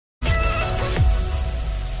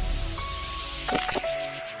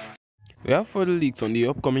We have further leaks on the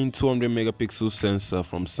upcoming 200 megapixel sensor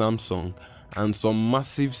from Samsung and some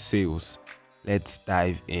massive sales. Let's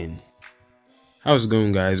dive in. How's it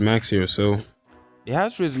going, guys? Max here. So the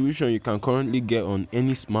highest resolution you can currently get on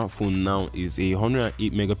any smartphone now is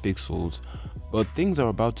 108 megapixels, but things are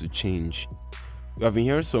about to change. We have been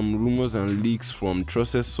hearing some rumors and leaks from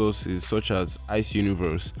trusted sources such as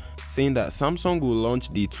ISOCELL saying that Samsung will launch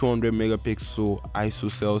the 200 megapixel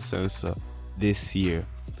ISOCELL sensor this year.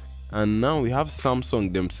 And now we have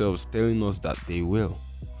Samsung themselves telling us that they will.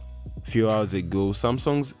 A few hours ago,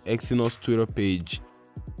 Samsung's Exynos Twitter page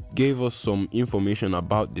gave us some information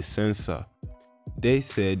about the sensor. They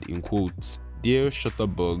said, in quotes, "Dear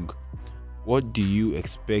Shutterbug, what do you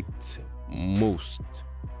expect most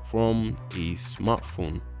from a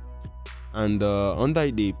smartphone?" And under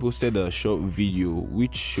it, they posted a short video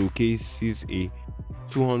which showcases a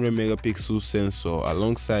 200 megapixel sensor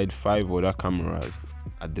alongside 5 other cameras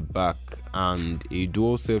at the back and a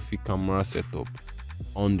dual selfie camera setup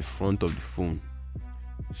on the front of the phone.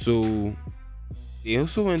 So they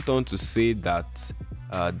also went on to say that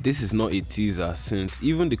this is not a teaser, since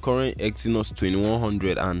even the current Exynos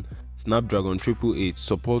 2100 and Snapdragon 888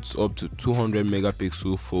 supports up to 200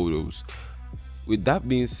 megapixel photos. With that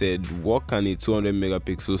being said, what can a 200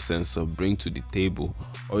 megapixel sensor bring to the table,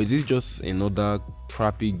 or is it just another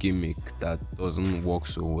crappy gimmick that doesn't work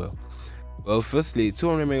so well? Well, firstly, a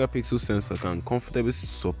 200 megapixel sensor can comfortably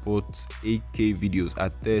support 8K videos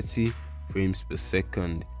at 30 frames per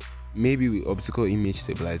second, maybe with optical image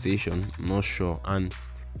stabilization, I'm not sure. And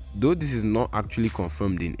though this is not actually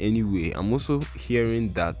confirmed in any way, I'm also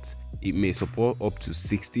hearing that it may support up to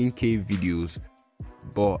 16K videos,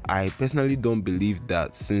 but I personally don't believe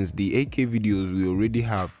that, since the 8K videos we already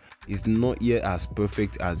have is not yet as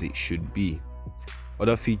perfect as it should be.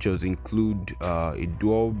 Other features include a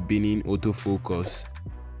dual binning autofocus,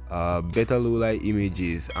 better low light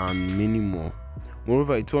images, and many more.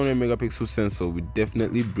 Moreover, a 200 megapixel sensor will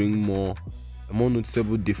definitely bring a more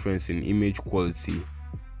noticeable difference in image quality.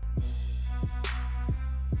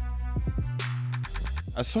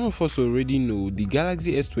 As some of us already know, the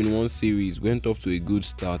Galaxy S21 series went off to a good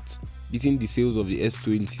start, beating the sales of the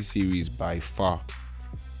S20 series by far.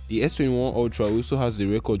 The S21 Ultra also has the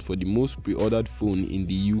record for the most pre-ordered phone in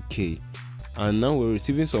the UK, and now we're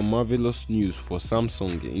receiving some marvelous news for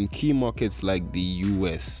Samsung in key markets like the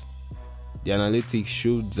US. The analytics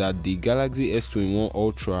showed that the Galaxy S21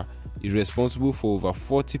 Ultra is responsible for over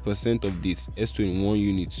 40% of these S21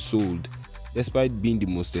 units sold, despite being the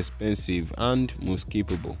most expensive and most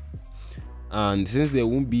capable. And since there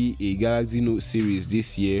won't be a Galaxy Note series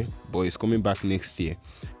this year, but it's coming back next year,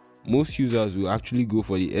 most users will actually go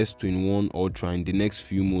for the S21 Ultra in the next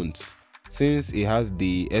few months, since it has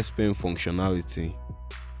the S Pen functionality.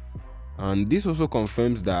 And this also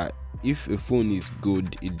confirms that if a phone is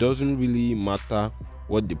good, it doesn't really matter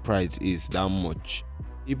what the price is that much.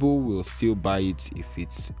 People will still buy it if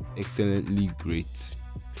it's excellently great.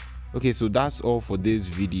 Okay, so that's all for this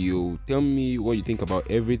video. Tell me what you think about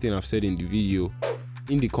everything I've said in the video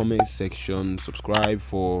in the comment section. Subscribe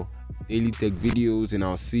for daily tech videos, and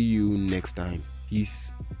I'll see you next time.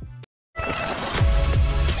 Peace.